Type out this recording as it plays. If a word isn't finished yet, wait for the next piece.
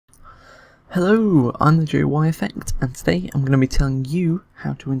Hello, I'm theJYeffect, and today I'm going to be telling you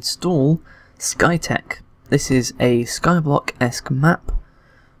how to install SkyTekk. This is a SkyBlock-esque map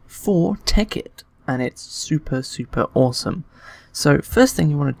for Tekkit, and it's super awesome. So first thing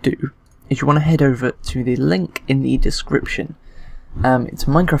you want to do is you want to head over to the link in the description. It's a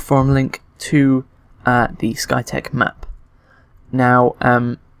Minecraft forum link to the SkyTekk map. Now,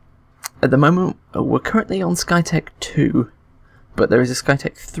 at the moment we're currently on SkyTekk 2. But there is a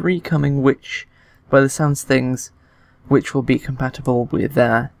SkyTekk 3 coming, which, by the sounds of things, which will be compatible with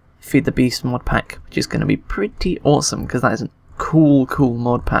Feed the Beast mod pack, which is going to be pretty awesome, because that is a cool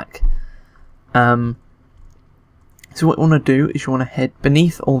mod pack. So what you want to do is you want to head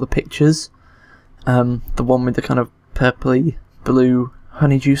beneath all the pictures, the one with the kind of purpley blue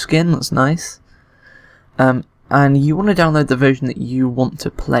honeydew skin, that's nice, and you want to download the version that you want to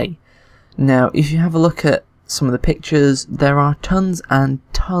play. Now, if you have a look at some of the pictures, there are tons and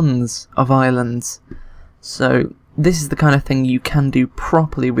tons of islands, so this is the kind of thing you can do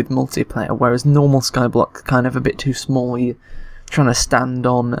properly with multiplayer, whereas normal SkyBlock kind of a bit too small. You're trying to stand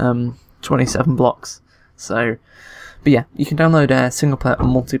on 27 blocks. So, but yeah, you can download single player or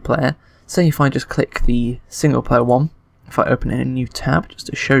multiplayer. Say if I just click the single player one, if I open in a new tab just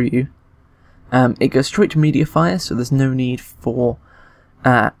to show you, it goes straight to Mediafire, so there's no need for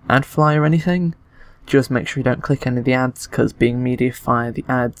AdFly or anything. Just make sure you don't click any of the ads, because being Mediafire, the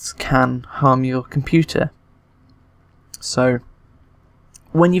ads can harm your computer. So,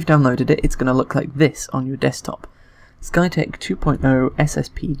 when you've downloaded it, it's going to look like this on your desktop. SkyTekk 2.0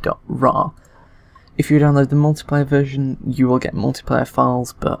 ssp.rar. If you download the multiplayer version, you will get multiplayer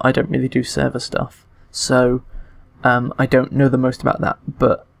files, but I don't really do server stuff. So, I don't know the most about that,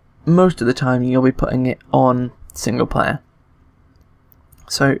 but most of the time you'll be putting it on single player.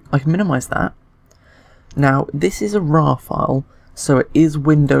 So, I can minimize that. Now, this is a RAR file, so it is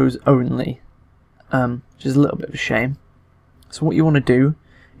Windows only, which is a little bit of a shame. So what you want to do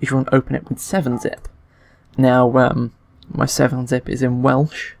is you want to open it with 7-zip. Now, my 7-zip is in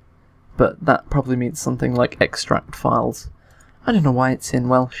Welsh, but that probably means something like extract files. I don't know why it's in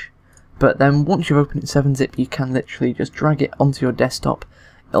Welsh, but then once you've opened it in 7-zip, you can literally just drag it onto your desktop,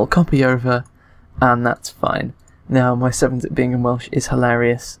 it'll copy over, and that's fine. Now, my 7-zip being in Welsh is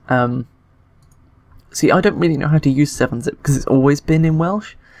hilarious. See, I don't really know how to use 7-zip because it's always been in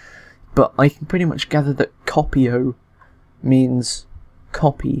Welsh, but I can pretty much gather that copio means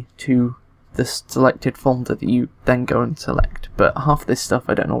copy to the selected folder that you then go and select, but half this stuff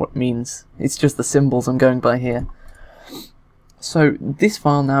I don't know what it means. It's just the symbols I'm going by here. So this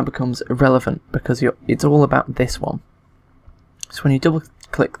file now becomes irrelevant because it's all about this one. So when you double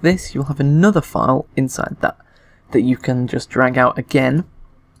click this, you'll have another file inside that you can just drag out again,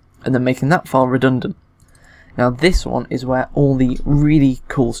 and then making that file redundant. Now this one is where all the really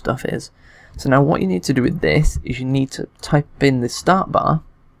cool stuff is. So now what you need to do with this is you need to type in the start bar,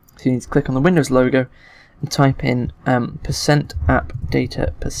 so you need to click on the Windows logo and type in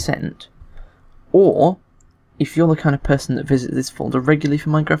 %appdata%, or if you're the kind of person that visits this folder regularly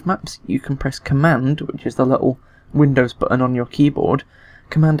for Minecraft maps, you can press Command, which is the little Windows button on your keyboard,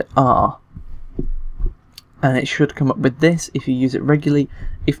 Command R. And it should come up with this if you use it regularly.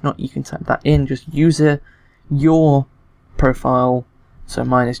 If not, you can type that in. Just user your profile, so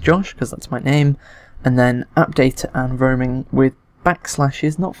mine is Josh because that's my name, and then app data and roaming with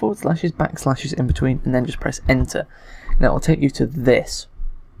backslashes, not forward slashes, backslashes in between, and then just press enter. Now it'll take you to this.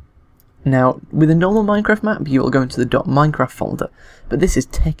 Now with a normal Minecraft map you will go into the .minecraft folder, but this is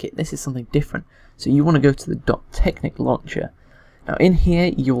Tekkit, this is something different, so you want to go to the .technic launcher. Now in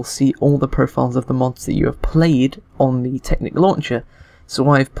here you will see all the profiles of the mods that you have played on the Tekkit launcher. So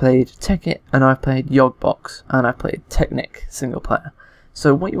I've played Tekkit, and I've played Yogbox, and I've played Tekkit single player.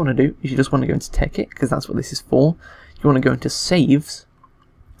 So what you want to do is you just want to go into Tekkit, because that's what this is for. You want to go into saves,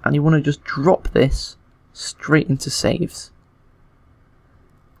 and you want to just drop this straight into saves.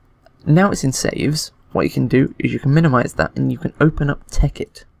 Now it's in saves, what you can do is you can minimize that and you can open up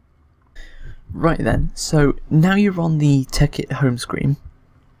Tekkit. Right then, so now you're on the Tekkit home screen.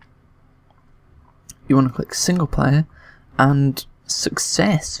 You want to click single player, and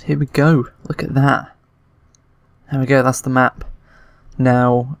success! Here we go, look at that. There we go, that's the map.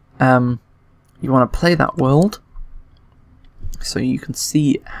 Now, you want to play that world, so you can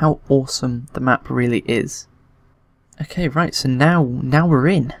see how awesome the map really is. Okay, right, so now we're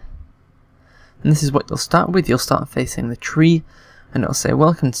in. And this is what you'll start with. You'll start facing the tree, and it'll say,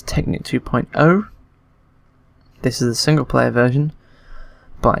 welcome to Tekkit 2.0. This is the single player version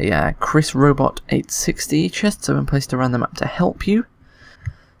by Chris Robot 860. Chests have been placed around the map to help you.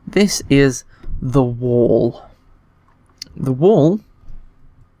 This is the wall. The wall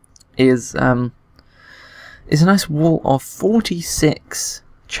is a nice wall of 46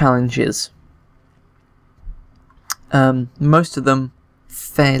 challenges. Most of them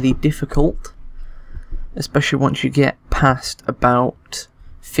fairly difficult, especially once you get past about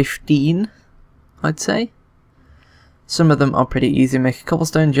 15, I'd say. Some of them are pretty easy. Make a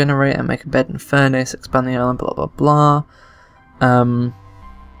cobblestone generator, make a bed and furnace, expand the island, blah blah blah.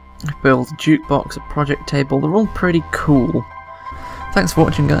 Build a jukebox, a project table. They're all pretty cool. Thanks for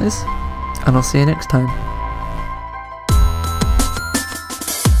watching, guys, and I'll see you next time.